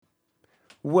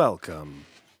Welcome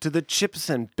to the Chips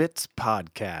and Bits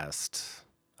podcast.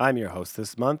 I'm your host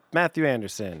this month, Matthew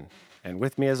Anderson, and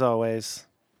with me as always,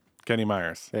 Kenny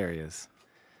Myers. there he is.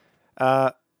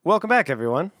 Welcome back,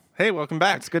 everyone. Hey, welcome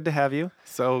back. It's good to have you.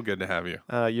 So good to have you.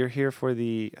 You're here for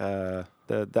the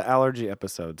allergy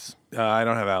episodes, I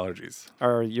don't have allergies.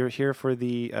 or you're here for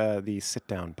the sit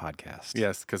down podcast.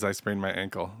 Yes, because I sprained my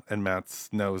ankle and Matt's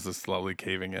nose is slowly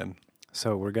caving in.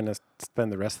 So we're gonna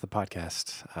spend the rest of the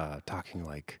podcast talking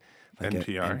like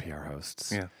NPR. NPR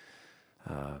hosts. Yeah.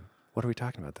 What are we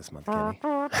talking about this month, Kenny?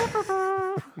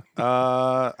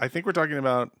 I think we're talking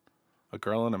about a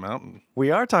girl in a mountain.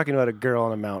 We are talking about a girl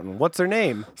on a mountain. What's her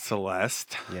name?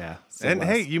 Celeste. Yeah. And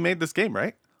hey, Celeste. you made this game,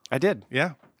 right? I did.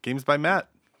 Yeah. Games by Matt.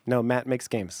 No, Matt makes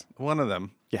games. One of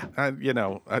them. Yeah.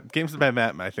 Games by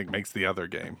Matt, I think, makes the other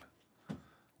game.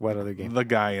 What other game? The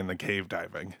guy in the cave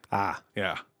diving. Ah,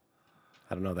 Yeah.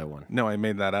 I don't know that one. No, I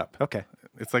made that up. Okay.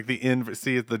 It's like the inverse.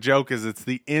 See, the joke is it's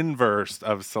the inverse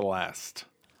of Celeste.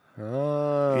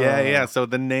 Oh. Yeah. So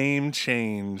the name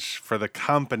change for the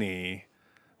company,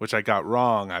 which I got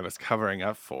wrong, I was covering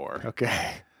up for.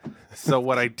 Okay. So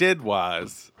what I did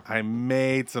was I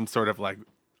made some sort of like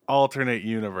alternate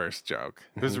universe joke.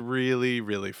 It was really,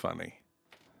 really funny.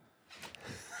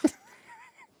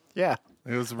 Yeah.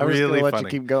 It was I was gonna really let you funny.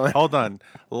 keep going. Hold on.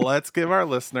 Let's give our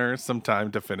listeners some time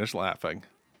to finish laughing.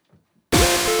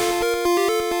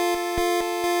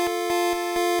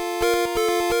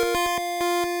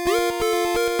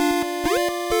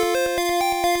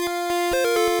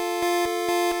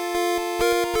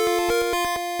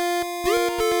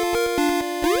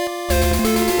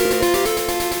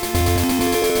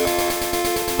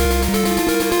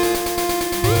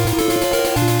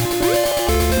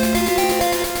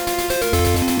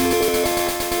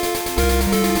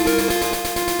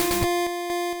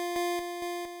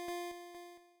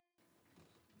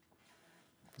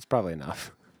 It's probably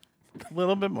enough. A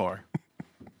little bit more.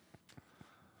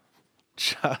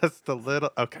 Just a little.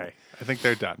 Okay. I think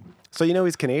they're done. So you know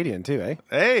he's Canadian too, eh?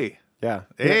 Hey. Yeah.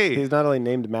 Hey. He's not only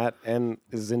named Matt and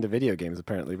is into video games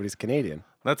apparently, but he's Canadian.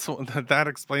 That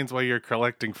explains why you're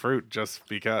collecting fruit just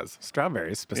because.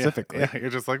 Strawberries specifically. Yeah, you're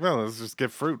just like, well, let's just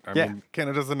get fruit. I Yeah. mean,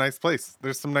 Canada's a nice place.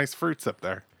 There's some nice fruits up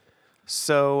there.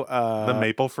 So The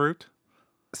maple fruit.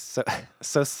 so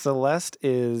Celeste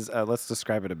is let's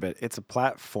describe it a bit. It's a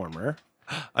platformer,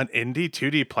 An indie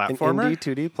 2D an platformer. indie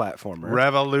 2D platformer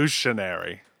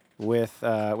Revolutionary. with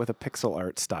a pixel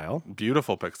art style,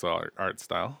 Beautiful pixel art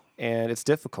style. and it's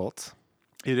difficult.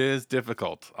 It is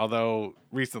difficult, although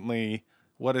recently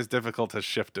what is difficult has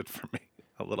shifted for me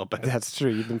a little bit. That's true.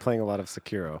 You've been playing a lot of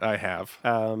Sekiro. I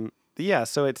have. Yeah,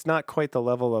 so it's not quite the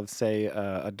level of, say,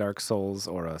 a Dark Souls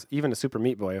or even a Super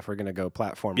Meat Boy if we're going to go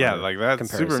platformer. Yeah, like that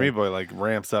comparison. Super Meat Boy like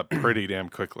ramps up pretty damn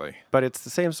quickly. But it's the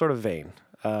same sort of vein.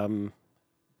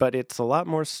 But it's a lot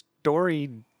more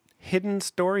hidden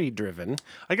story driven.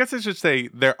 I guess I should say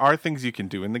there are things you can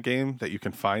do in the game that you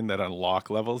can find that unlock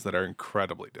levels that are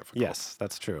incredibly difficult. Yes,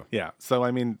 that's true. Yeah. So,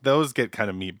 I mean, those get kind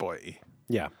of Meat Boy-y.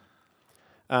 Yeah.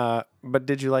 But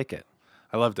did you like it?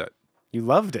 I loved it. You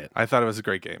loved it? I thought it was a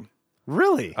great game.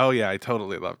 Really? Oh, yeah, I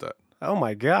totally loved it. Oh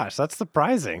my gosh, that's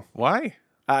surprising. Why?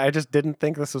 I just didn't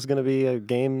think this was going to be a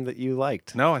game that you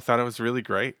liked. No, I thought it was really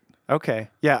great. Okay.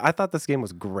 Yeah, I thought this game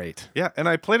was great. Yeah, and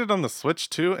I played it on the Switch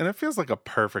too, and it feels like a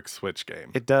perfect Switch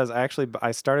game. It does.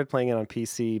 I started playing it on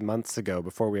PC months ago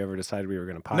before we ever decided we were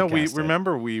going to podcast No, we it.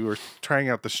 remember we were trying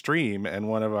out the stream, and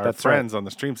one of our That's friends on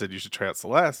the stream said you should try out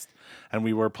Celeste. And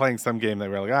we were playing some game that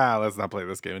we were like, let's not play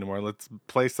this game anymore. Let's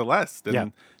play Celeste. And Yeah.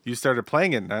 you started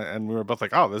playing it, and we were both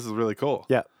like, oh, this is really cool.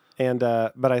 Yeah, and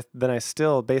but I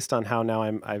still, based on how now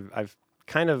I've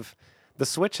kind of, the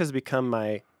Switch has become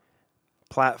my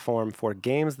platform for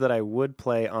games that I would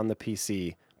play on the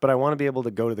PC, but I want to be able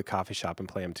to go to the coffee shop and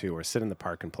play them too, or sit in the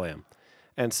park and play them.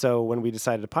 And so when we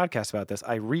decided to podcast about this,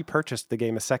 I repurchased the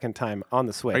game a second time on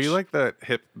the Switch. Are you like that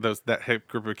hip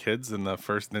group of kids in the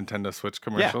first Nintendo Switch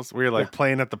commercials where you're like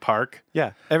playing at the park? Yeah,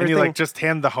 And everything. you like just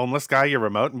hand the homeless guy your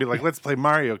remote and be like, let's play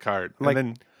Mario Kart. And like,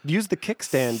 then use the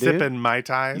kickstand, dude. sipping Mai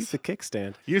Tais. Use the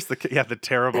kickstand. The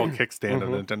terrible kickstand of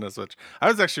Nintendo Switch. I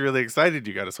was actually really excited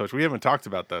you got a Switch. We haven't talked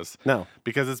about this. No.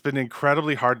 Because it's been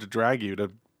incredibly hard to drag you to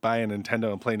buy a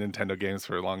Nintendo and play Nintendo games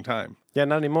for a long time. Yeah,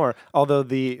 not anymore. Although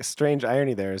the strange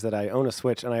irony there is that I own a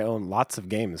Switch and I own lots of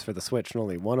games for the Switch, and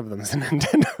only one of them is a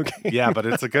Nintendo game. Yeah, but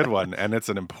it's a good one, and it's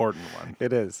an important one.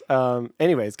 It is.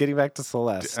 Anyways, getting back to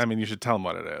Celeste. I mean, you should tell them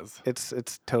what it is.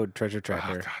 It's Toad Treasure Oh,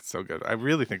 Tracker. God, so good. I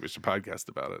really think we should podcast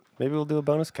about it. Maybe we'll do a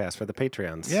bonus cast for the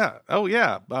Patreons. Yeah. Oh,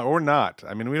 yeah. Or not.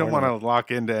 I mean, we don't want to lock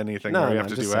into anything No, where we no, have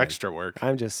to I'm just do saying. extra work.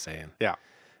 I'm just saying. Yeah.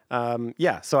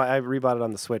 Yeah, so I rebought it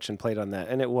on the Switch and played on that,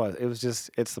 and it was just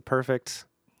it's the perfect.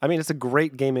 I mean, it's a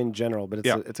great game in general, but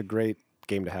Yeah. it's a great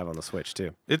game to have on the Switch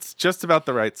too. It's just about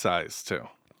the right size too.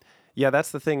 Yeah,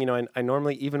 that's the thing. You know, I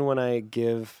normally, even when I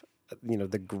give,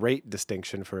 the great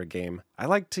distinction for a game, I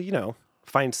like to,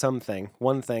 find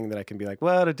one thing that I can be like,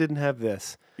 well, it didn't have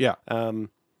this. Yeah.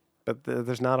 But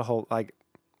there's not a whole, like,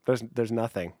 there's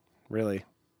nothing really.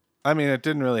 I mean, it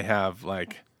didn't really have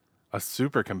like a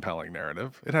super compelling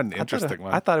narrative. It had an interesting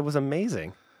one. I thought it was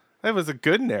amazing. It was a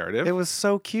good narrative. It was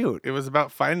so cute. It was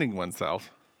about finding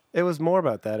oneself. It was more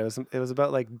about that. It was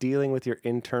about like dealing with your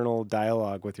internal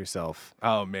dialogue with yourself.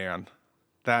 Oh man,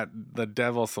 the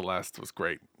Devil Celeste was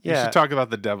great. You Yeah. should talk about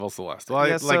the Devil Celeste. Well,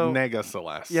 Yeah, like so- Nega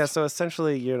Celeste. Yeah, so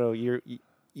essentially,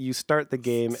 you start the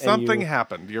game Something and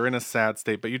happened. You're in a sad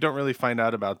state, but you don't really find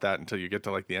out about that until you get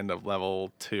to like the end of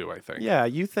level 2, I think. yeah,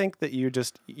 you think that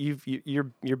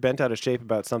you're bent out of shape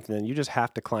about something, and you just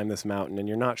have to climb this mountain, and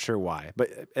you're not sure why, but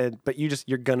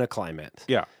you're gonna climb it.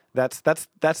 Yeah. That's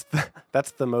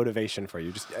the motivation for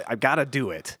you. Just I've got to do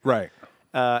it. Right.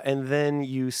 And then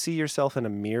you see yourself in a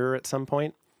mirror at some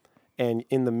point, and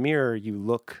in the mirror you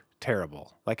look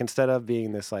terrible. Like instead of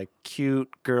being this like cute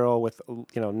girl with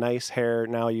nice hair,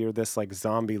 now you're this like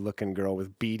zombie looking girl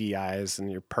with beady eyes,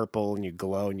 and you're purple and you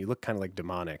glow and you look kind of like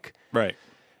demonic. Right.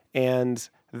 And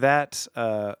that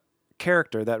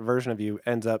character, that version of you,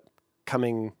 ends up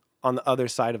coming on the other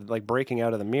side of like breaking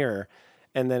out of the mirror,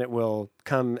 and then it will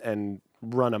come and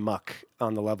run amok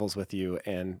on the levels with you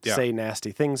and Yeah. say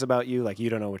nasty things about you, like you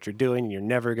don't know what you're doing, and you're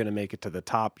never going to make it to the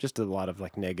top. Just a lot of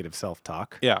like negative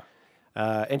self-talk. Yeah.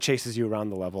 And chases you around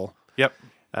the level Yep.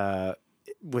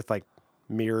 with like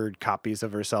mirrored copies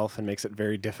of herself, and makes it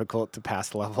very difficult to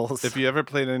pass levels. If you ever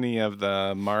played any of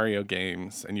the Mario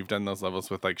games and you've done those levels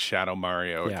with like Shadow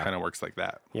Mario, it Yeah. kind of works like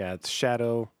that. Yeah, it's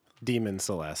Shadow Demon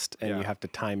Celeste, and Yeah. you have to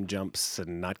time jumps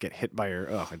and not get hit by her.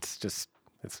 Oh, it's just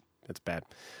it's bad.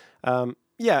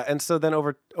 Yeah, and so then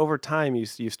over time, you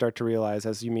start to realize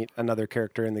as you meet another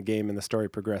character in the game and the story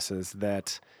progresses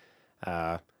that,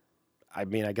 I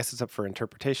mean, I guess it's up for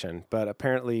interpretation, but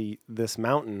apparently this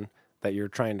mountain that you're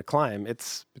trying to climb,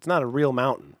 it's not a real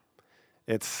mountain.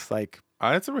 It's like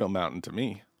It's a real mountain to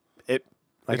me. like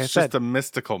It's I said, just a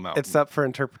mystical mountain. it's up for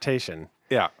interpretation.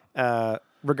 Yeah.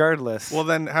 Regardless, Well,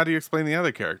 then how do you explain the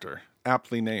other character?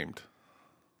 Aptly named.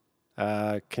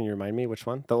 can you remind me which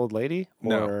one? The old lady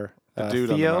No, or The dude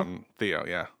Theo? on the mountain. Theo,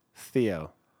 yeah.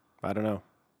 Theo. I don't know.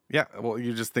 Yeah, well,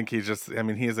 you just think he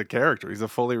is a character. He's a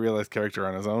fully realized character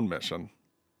on his own mission.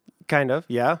 Kind of,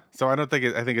 yeah. So I think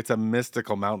it's a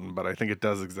mystical mountain, but I think it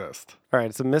does exist. All right,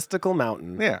 it's a mystical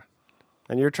mountain, Yeah.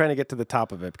 and you're trying to get to the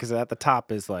top of it because at the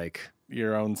top is like,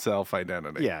 Your own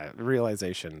self-identity. yeah,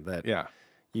 realization that Yeah.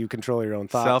 you control your own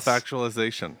thoughts.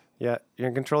 Self-actualization. Yeah, you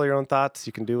can control your own thoughts.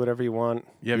 You can do whatever you want.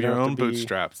 You have don't your own to be-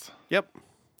 bootstraps. Yep.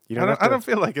 You I don't. don't, I don't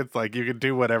feel like it's like you can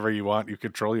do whatever you want. You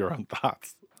control your own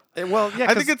thoughts. Well, yeah.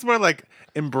 I think it's more like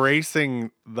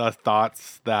embracing the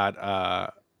thoughts that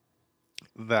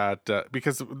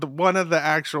because one of the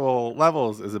actual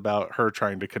levels is about her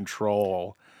trying to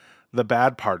control the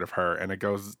bad part of her, and it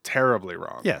goes terribly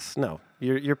wrong. yes. No.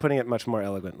 You're putting it much more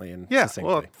elegantly and Yeah.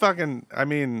 succinctly. Well, fucking. I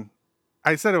mean,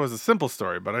 I said it was a simple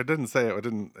story, but I didn't say it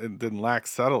didn't lack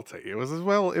subtlety. It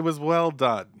was well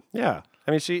done. Yeah.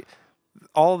 I mean,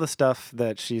 all the stuff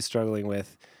that she's struggling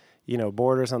with,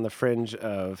 borders on the fringe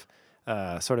of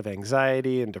sort of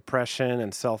anxiety and depression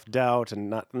and self-doubt and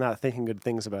not thinking good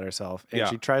things about herself. And Yeah.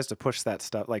 she tries to push that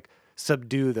stuff, like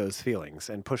subdue those feelings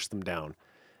and push them down.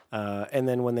 And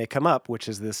then when they come up, which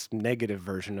is this negative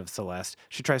version of Celeste,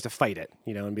 she tries to fight it,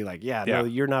 and be like, yeah, Yeah. no,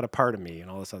 you're not a part of me and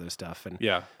all this other stuff. And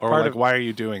Yeah. Or Part like, of- why are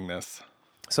you doing this?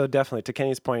 so definitely, to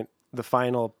Kenny's point, the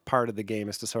final part of the game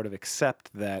is to sort of accept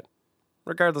that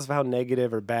regardless of how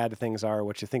negative or bad things are,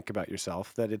 what you think about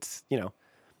yourself, that it's,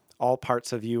 all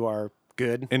parts of you are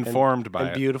good, Informed by and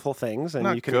it. beautiful things, and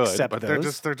Not you can good, accept but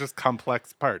those. they're just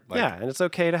complex part. Like, Yeah, and it's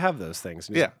okay to have those things.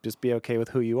 And Yeah. just be okay with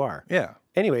who you are. Yeah.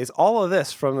 Anyways, all of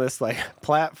this from this like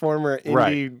platformer indie.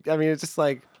 Right. I mean, it's just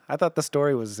like I thought the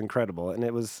story was incredible, and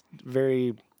it was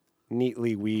very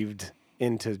neatly weaved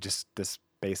into just this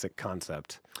basic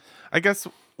concept. I guess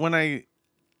when I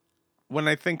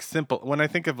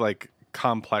think of like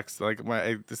complex, like when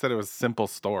I said it was simple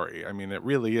story. I mean, it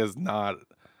really is not.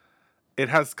 It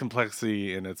has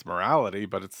complexity in its morality,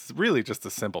 but it's really just a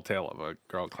simple tale of a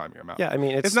girl climbing a mountain. Yeah, I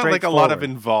mean, it's not like a lot of straightforward.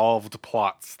 involved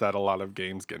plots that a lot of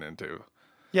games get into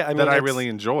Yeah, I mean, that I it's- really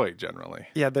enjoy generally.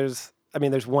 Yeah, there's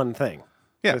one thing.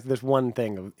 Yeah. There's one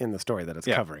thing in the story that it's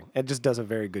Yeah. covering. It just does a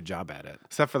very good job at it.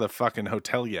 Except for the fucking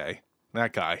hotelier.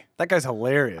 That guy. That guy's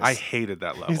hilarious. I hated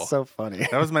that level. He's so funny.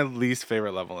 That was my least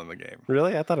favorite level in the game.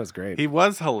 Really? I thought it was great. He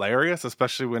was hilarious,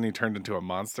 especially when he turned into a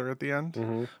monster at the end.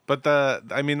 Mm-hmm. But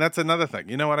that's another thing.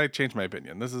 You know what? I changed my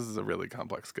opinion. This is a really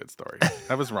complex, good story.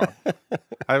 I was wrong.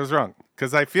 I was wrong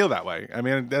because I feel that way. I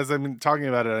mean, as I'm talking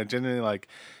about it, I genuinely like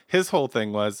his whole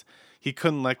thing was he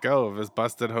couldn't let go of his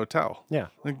busted hotel. Yeah.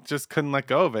 Like, just couldn't let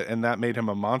go of it. And that made him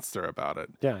a monster about it.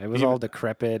 Yeah, it was all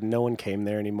decrepit. No one came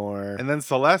there anymore. And then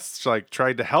Celeste like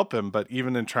tried to help him, but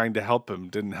even in trying to help him,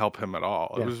 didn't help him at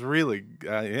all. Yeah. It was really,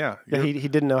 Yeah, he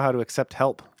didn't know how to accept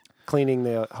help. Cleaning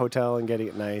the hotel and getting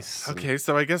it nice. Okay,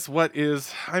 so I guess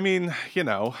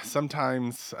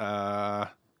sometimes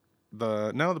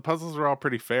the puzzles were all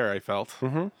pretty fair, I felt.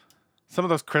 Mm-hmm. Some of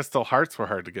those crystal hearts were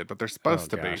hard to get, but they're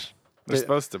supposed to be. They're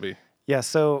supposed to be. Yeah,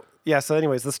 so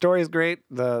anyways, the story is great.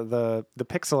 The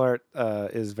pixel art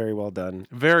is very well done.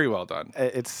 Very well done.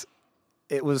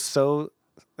 It was so,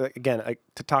 again,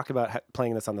 to talk about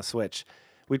playing this on the Switch,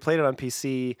 we played it on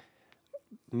PC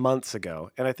months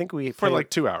ago, and I think we For like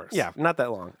 2 hours. Yeah, not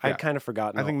that long. Yeah. I'd kind of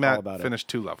forgotten I think all Matt about finished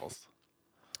 2 levels.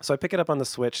 So I pick it up on the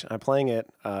Switch. I'm playing it.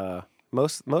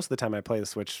 Most of the time I play the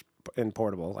Switch in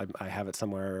portable. I have it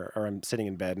somewhere, or I'm sitting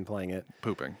in bed and playing it.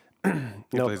 Pooping.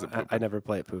 No, I never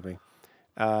play it pooping.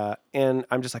 And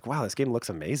I'm just like, wow, this game looks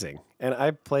amazing. And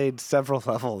I played several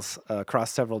levels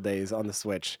across several days on the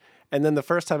Switch. And then the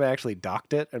first time I actually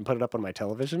docked it and put it up on my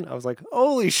television, I was like,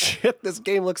 holy shit, this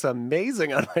game looks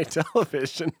amazing on my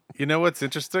television. You know what's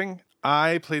interesting?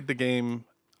 I played the game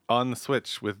on the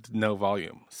Switch with no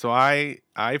volume. So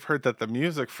I've heard that the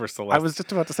music for Celeste I was just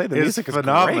about to say the music is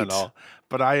phenomenal, great.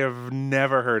 but I have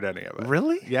never heard any of it.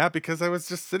 Really? Yeah, because I was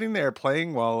just sitting there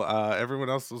playing while everyone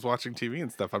else was watching TV and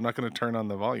stuff. I'm not going to turn on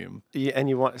the volume. Yeah, and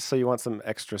you want some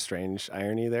extra strange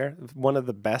irony there. One of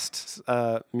the best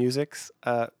musics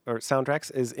or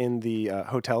soundtracks is in the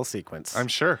hotel sequence. I'm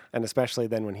sure. And especially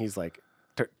then when he's like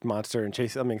monster and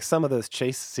chase. I mean, some of those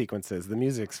chase sequences, the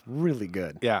music's really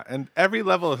good. Yeah, and every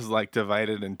level is like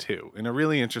divided in 2 in a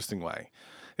really interesting way.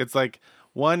 It's like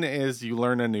one is you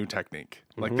learn a new technique.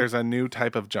 Like there's a new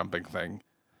type of jumping thing.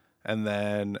 And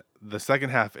then the second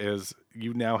half is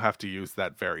you now have to use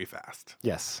that very fast.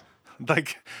 Yes.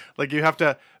 Like you have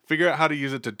to figure out how to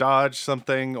use it to dodge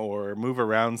something or move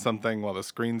around something while the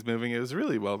screen's moving. It was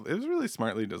really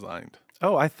smartly designed.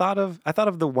 Oh, I thought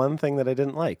of the one thing that I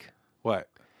didn't like. What?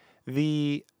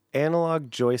 The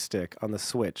analog joystick on the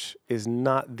Switch is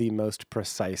not the most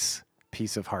precise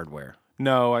piece of hardware.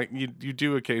 No, you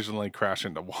do occasionally crash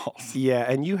into walls. Yeah,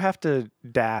 and you have to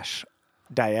dash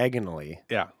diagonally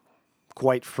Yeah.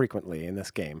 quite frequently in this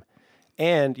game.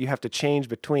 And you have to change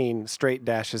between straight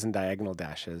dashes and diagonal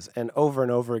dashes. And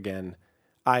over again,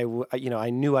 I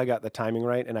knew I got the timing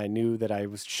right, and I knew that I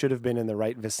should have been in the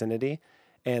right vicinity.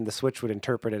 And the Switch would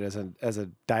interpret it as a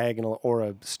diagonal or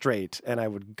a straight, and I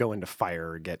would go into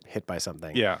fire or get hit by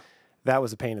something. Yeah. That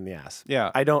was a pain in the ass.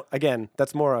 Yeah.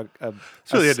 That's more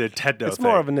It's really a Nintendo thing. It's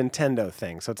more of a Nintendo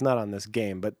thing, so it's not on this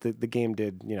game, but the game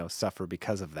did, suffer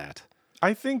because of that.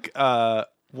 I think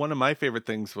one of my favorite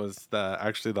things was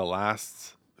the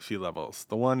last few levels.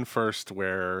 The one first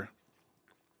where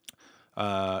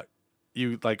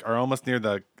you like are almost near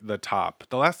the top.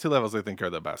 The last 2 levels I think are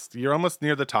the best. You're almost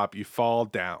near the top, you fall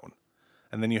down,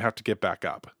 and then you have to get back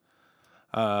up.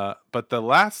 But the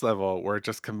last level where it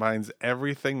just combines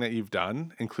everything that you've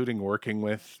done, including working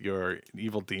with your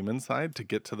evil demon side to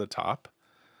get to the top,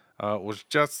 was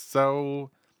just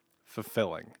so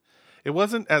fulfilling. It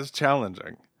wasn't as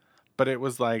challenging, but it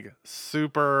was like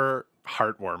super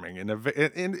heartwarming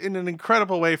in an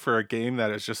incredible way for a game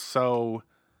that is just so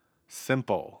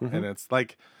simple. And it's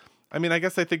like, I mean, I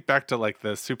guess I think back to like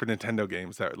the Super Nintendo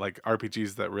games that like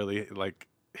RPGs that really like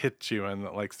hit you, and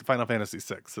like Final Fantasy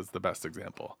VI is the best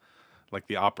example, like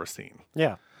the opera scene.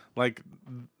 Yeah. Like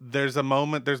there's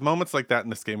moments like that in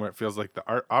this game where it feels like the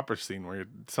opera scene where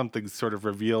something's sort of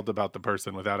revealed about the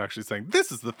person without actually saying,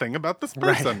 this is the thing about this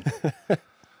person. Right.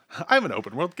 I'm an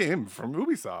open world game from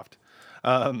Ubisoft.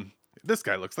 This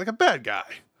guy looks like a bad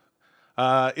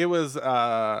guy. It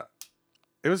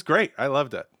was great. I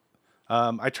loved it.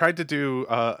 I tried to do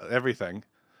everything.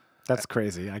 That's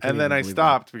crazy. And then I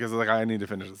stopped because I was like, I need to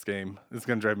finish this game. It's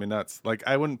going to drive me nuts. Like,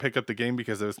 I wouldn't pick up the game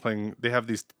because I was playing. They have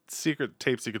these secret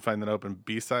tapes you could find that open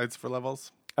B-sides for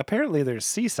levels. Apparently, there's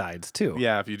C-sides too.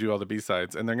 Yeah, if you do all the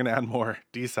B-sides. And they're going to add more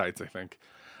D-sides, I think.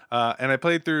 And I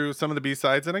played through some of the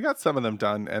B-sides, and I got some of them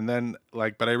done. And then,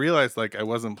 but I realized, I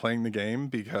wasn't playing the game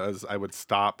because I would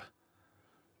stop,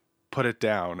 put it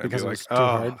down, and because be like,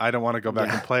 oh, I don't want to go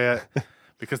back and play it.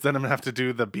 Because then I'm going to have to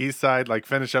do the B-side,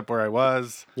 finish up where I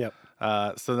was. Yep.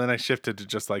 So then I shifted to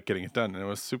just, getting it done. And it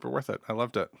was super worth it. I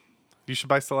loved it. You should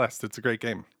buy Celeste. It's a great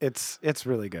game. It's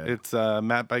really good. It's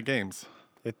Matt by Games.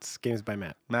 It's games by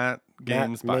Matt. Matt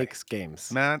Games Matt by makes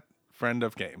games. Matt, friend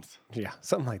of games. Yeah,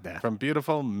 something like that. From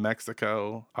beautiful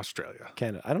Mexico, Australia.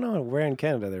 Canada. I don't know where in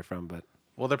Canada they're from, but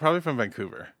Well, they're probably from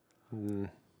Vancouver or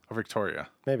Victoria.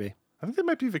 maybe. I think they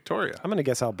might be Victoria. I'm gonna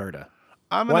guess Alberta.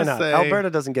 I'm Why gonna not? say Alberta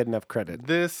doesn't get enough credit.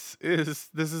 this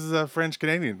is a French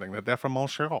Canadian thing that they're from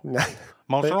Montreal. they,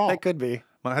 Montreal. they could be.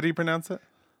 How do you pronounce it?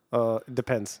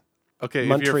 Depends. Okay,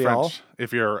 Montreal.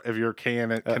 if you're French, if you're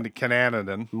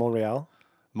Canadian, Montreal.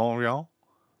 Montreal.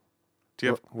 Do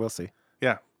you have? We'll see.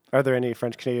 Yeah. Are there any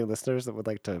French Canadian listeners that would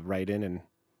like to write in and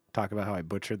talk about how I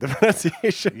butchered the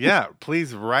pronunciation? Yeah,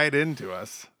 please write into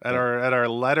us at our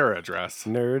letter address.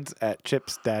 Nerds at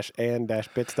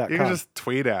chips-and-bits.com. You can just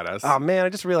tweet at us. Oh man, I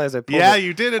just realized I pulled Yeah, it.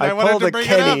 you did it. I I wanted pulled to a bring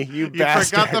Kenny, it up. you forgot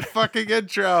bastard. the fucking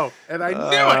intro, and I knew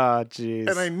it. Oh, jeez.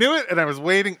 And I knew it, and I was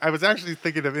waiting. I was actually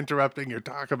thinking of interrupting your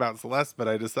talk about Celeste, but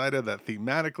I decided that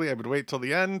thematically I would wait till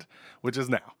the end, which is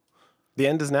now. The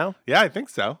end is now? Yeah, I think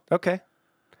so. Okay.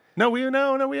 No, we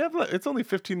have. It's only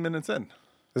 15 minutes in.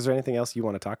 Is there anything else you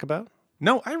want to talk about?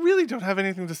 No, I really don't have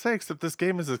anything to say except this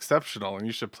game is exceptional and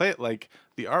you should play it. Like,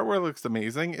 the artwork looks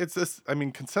amazing. It's this, I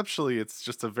mean, conceptually, it's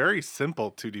just a very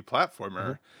simple 2D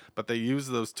platformer, but they use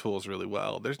those tools really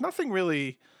well. There's nothing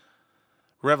really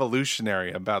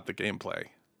revolutionary about the gameplay.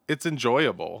 It's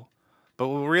enjoyable, but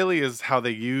what really is how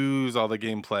they use all the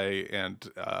gameplay and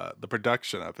the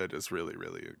production of it is really,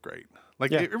 really great.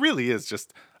 Like, Yeah. it really is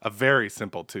just a very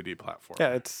simple 2D platform.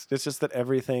 Yeah, it's just that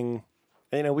everything,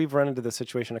 you know, we've run into this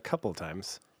situation a couple of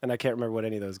times, and I can't remember what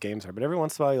any of those games are, but every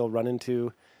once in a while you'll run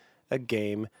into a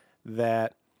game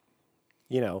that,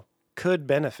 you know, could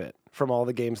benefit from all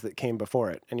the games that came before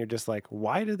it. And you're just like,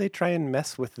 why did they try and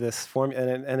mess with this form?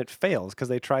 And it fails because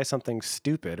they try something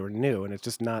stupid or new, and it's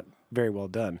just not very well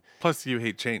done. Plus, you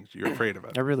hate change. You're afraid of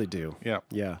it. I really do. Yeah.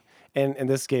 Yeah. And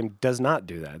this game does not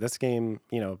do that. This game,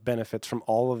 you know, benefits from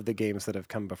all of the games that have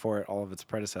come before it, all of its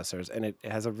predecessors, and it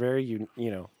has a very,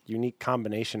 unique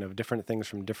combination of different things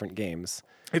from different games.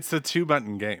 It's a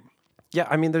 2-button game. Yeah,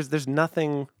 I mean, there's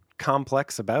nothing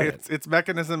complex about it. Its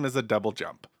mechanism is a double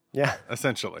jump, Yeah.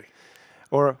 essentially.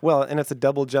 And it's a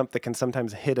double jump that can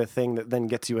sometimes hit a thing that then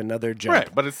gets you another jump.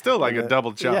 Right, but it's still like a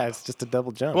double jump. Yeah, it's just a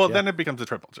double jump. Well, yeah. then it becomes a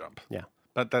triple jump. Yeah.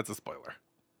 But that's a spoiler.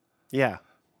 Yeah.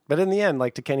 But in the end,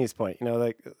 like to Kenny's point,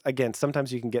 like again,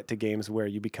 sometimes you can get to games where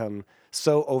you become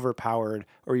so overpowered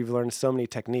or you've learned so many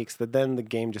techniques that then the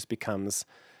game just becomes,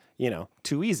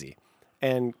 too easy.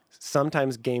 And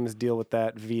sometimes games deal with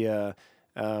that via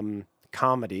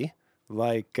comedy,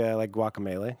 like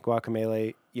Guacamelee.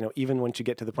 Guacamelee, even once you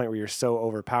get to the point where you're so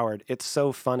overpowered, it's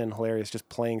so fun and hilarious just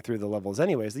playing through the levels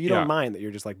anyways that you don't mind that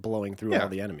you're just like blowing through all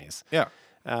the enemies. Yeah.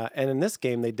 And in this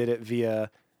game, they did it via,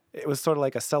 it was sort of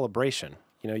like a celebration.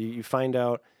 You find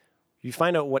out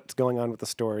what's going on with the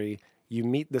story. You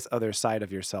meet this other side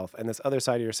of yourself, and this other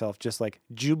side of yourself just like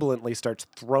jubilantly starts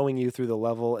throwing you through the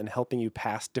level and helping you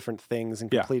pass different things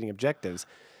and completing objectives.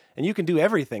 And you can do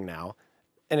everything now,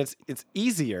 and it's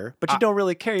easier, but you don't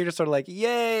really care. You're just sort of like,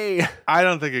 yay! I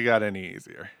don't think it got any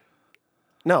easier.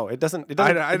 No, it doesn't. It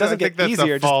I doesn't think get that's a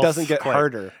easier. It just false doesn't get claim.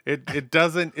 harder. It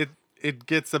doesn't. It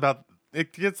gets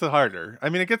harder. I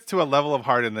mean, it gets to a level of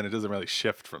hard, and then it doesn't really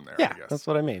shift from there. Yeah, I guess. that's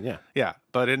what I mean. Yeah. Yeah,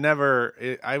 but it never.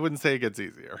 I wouldn't say it gets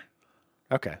easier.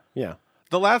 Okay. Yeah.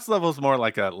 The last level is more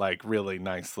like a really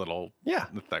nice little Yeah.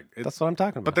 thing. That's what I'm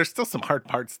talking about. But there's still some hard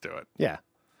parts to it. Yeah.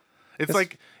 It's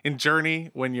like in Journey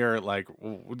when you're like,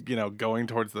 going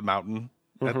towards the mountain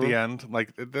at the end.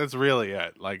 Like that's really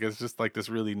it. Like it's just like this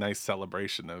really nice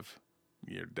celebration of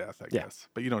your death, I guess.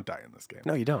 But you don't die in this game.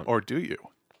 No, you don't. Or do you?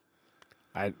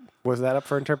 Was that up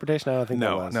for interpretation? I don't think there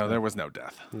No, was. no, there was no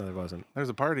death. No, there wasn't. There's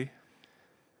a party.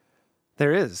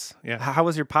 There is. Yeah. How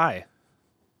was your pie?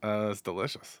 It's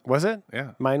delicious. Was it?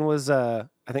 Yeah. Mine was. I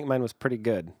think mine was pretty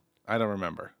good. I don't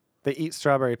remember. They eat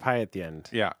strawberry pie at the end.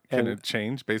 Yeah. Can And- it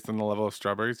change based on the level of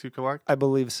strawberries you collect? I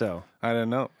believe so. I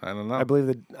don't know. I believe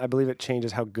it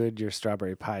changes how good your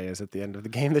strawberry pie is at the end of the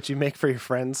game that you make for your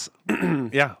friends.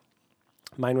 Yeah.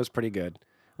 Mine was pretty good.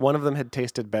 One of them had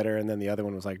tasted better, and then the other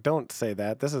one was like, "Don't say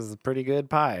that. This is a pretty good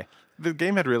pie." The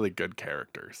game had really good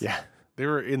characters. Yeah. They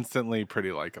were instantly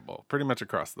pretty likable, pretty much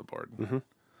across the board. Mm-hmm.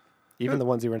 Even the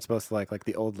ones you weren't supposed to like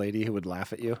the old lady who would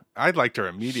laugh at you. I liked her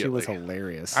immediately. She was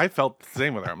hilarious. I felt the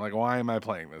same with her. I'm like, why am I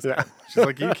playing this Yeah. game? She's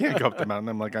like, you can't go up the mountain.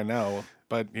 I'm like, I know,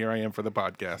 but here I am for the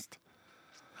podcast.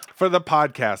 For the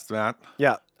podcast, Matt.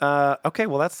 Yeah. Okay,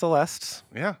 well, that's Celeste.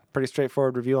 Yeah. Pretty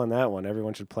straightforward review on that one.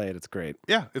 Everyone should play it. It's great.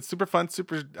 Yeah. It's super fun.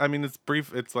 It's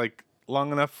brief. It's like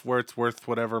long enough where it's worth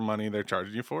whatever money they're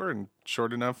charging you for and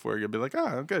short enough where you'll be like,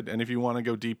 oh, good. And if you want to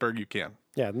go deeper, you can.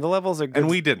 Yeah, and the levels are good. And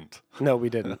we didn't. No, we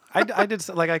didn't. I did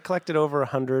I collected over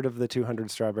 100 of the 200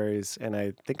 strawberries, and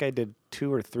I think I did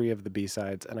 2 or 3 of the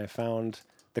B-sides, and I found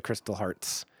the crystal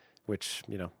hearts, which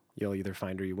you'll either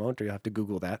find or you won't, or you'll have to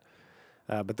Google that.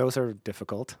 But those are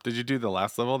difficult. Did you do the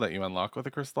last level that you unlock with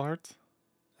the crystal hearts?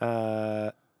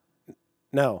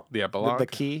 No. The epilogue? The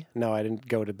key? No, I didn't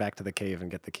go back to the cave and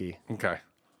get the key. Okay.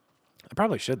 I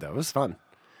probably should though. It was fun.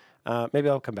 Maybe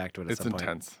I'll come back to it at It's some point.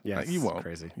 intense. Yeah, it's you won't.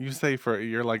 crazy. You say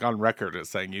you're like on record as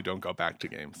saying you don't go back to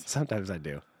games. Sometimes I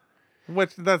do.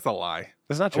 Which that's a lie.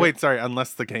 That's not true. Wait, sorry.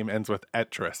 Unless the game ends with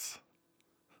Etris.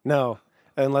 No,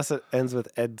 unless it ends with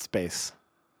Ed Space.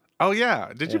 Oh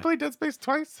yeah. Did you Yeah. play Dead Space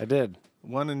twice? I did.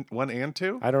 One and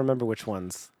two? I don't remember which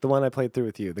ones. The one I played through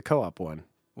with you, the co-op one.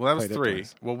 Well, that was Played it 3.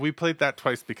 twice. Well, we played that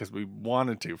twice because we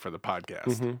wanted to for the podcast.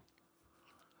 Mm-hmm.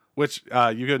 Which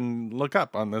you can look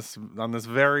up on this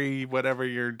very whatever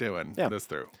you're doing Yeah. this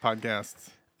through podcasts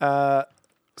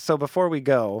So before we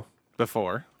go,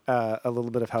 before. a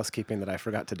little bit of housekeeping that I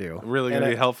forgot to do. Really And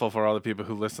going to be helpful for all the people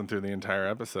who listen through the entire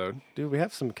episode. Dude, we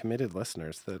have some committed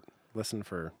listeners that listen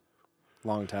for a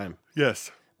long time. Yes.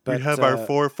 But, we have our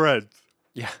 4 friends.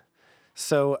 Yeah.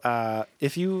 So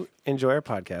if you enjoy our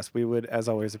podcast, we would, as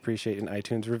always, appreciate an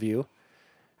iTunes review.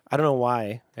 I don't know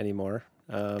why anymore.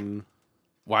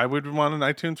 Why would we want an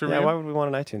iTunes review? Yeah, why would we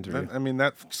want an iTunes review? I mean,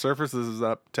 that surfaces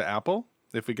up to Apple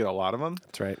if we get a lot of them.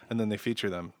 That's right. And then they feature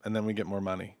them. And then we get more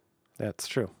money. That's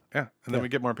true. Yeah. And then we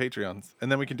get more Patreons.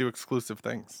 And then we can do exclusive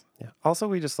things. Yeah. Also,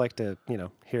 we just like to,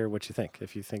 hear what you think.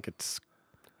 If you think it's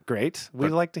great, we'd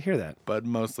like to hear that. But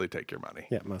mostly take your money.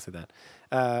 Yeah, mostly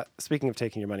that. Speaking of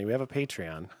taking your money, we have a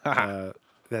Patreon.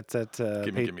 That's at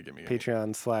Gimme.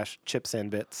 Patreon/Chips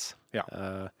and Bits.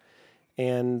 Yeah.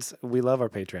 And we love our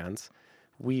Patreons.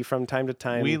 We, from time to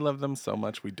time, We love them so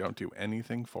much we don't do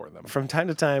anything for them. from time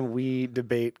to time, we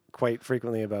debate quite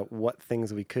frequently about what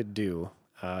things we could do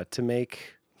to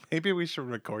make. Maybe we should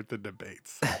record the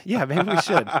debates. Yeah, maybe we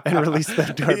should and release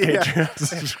them to our Yeah. Patreon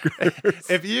subscribers.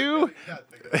 if you're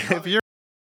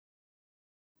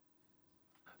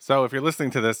So if you're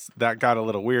listening to this, that got a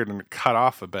little weird and cut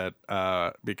off a bit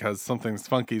because something's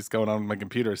funky's going on with my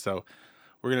computer. So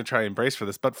we're going to try and brace for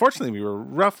this. But fortunately, we were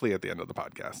roughly at the end of the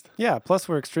podcast. Yeah. Plus,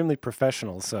 we're extremely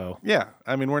professional, so Yeah.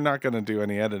 I mean, we're not going to do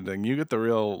any editing. You get the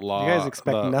real You guys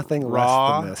expect the nothing less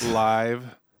raw, than this.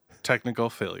 live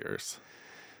technical failures.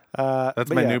 That's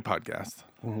but my yeah. new podcast.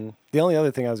 The only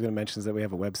other thing I was going to mention is that we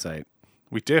have a website.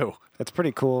 We do. That's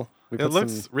pretty cool. We It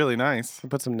looks really nice. we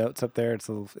put some notes up there.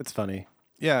 It's funny.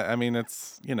 Yeah. I mean,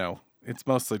 it's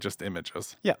mostly just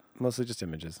images. Yeah, mostly just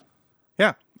images.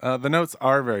 Yeah. The notes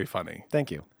are very funny. Thank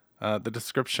you. The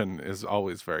description is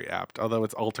always very apt, although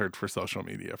it's altered for social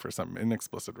media for some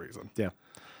inexplicit reason. Yeah.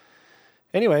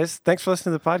 Anyways, thanks for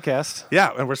listening to the podcast.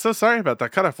 Yeah, and we're so sorry about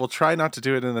that cutoff. We'll try not to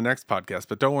do it in the next podcast,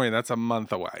 but don't worry, that's a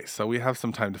month away. So we have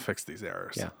some time to fix these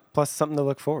errors. Yeah. Plus something to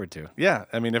look forward to. Yeah,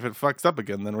 I mean, if it fucks up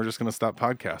again, then we're just going to stop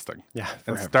podcasting. Yeah.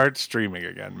 And Forever. start streaming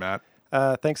again, Matt.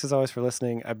 Thanks as always for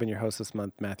listening. I've been your host this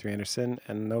month, Matthew Anderson,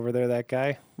 and over there, that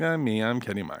guy, Yeah, I'm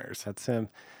Kenny Myers. that's him.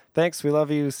 Thanks. We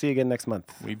love you. See you again next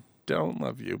month. We don't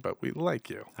love you, but we like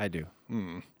you. I do.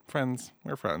 Friends,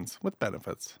 we're friends with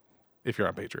benefits if you're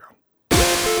on Patreon.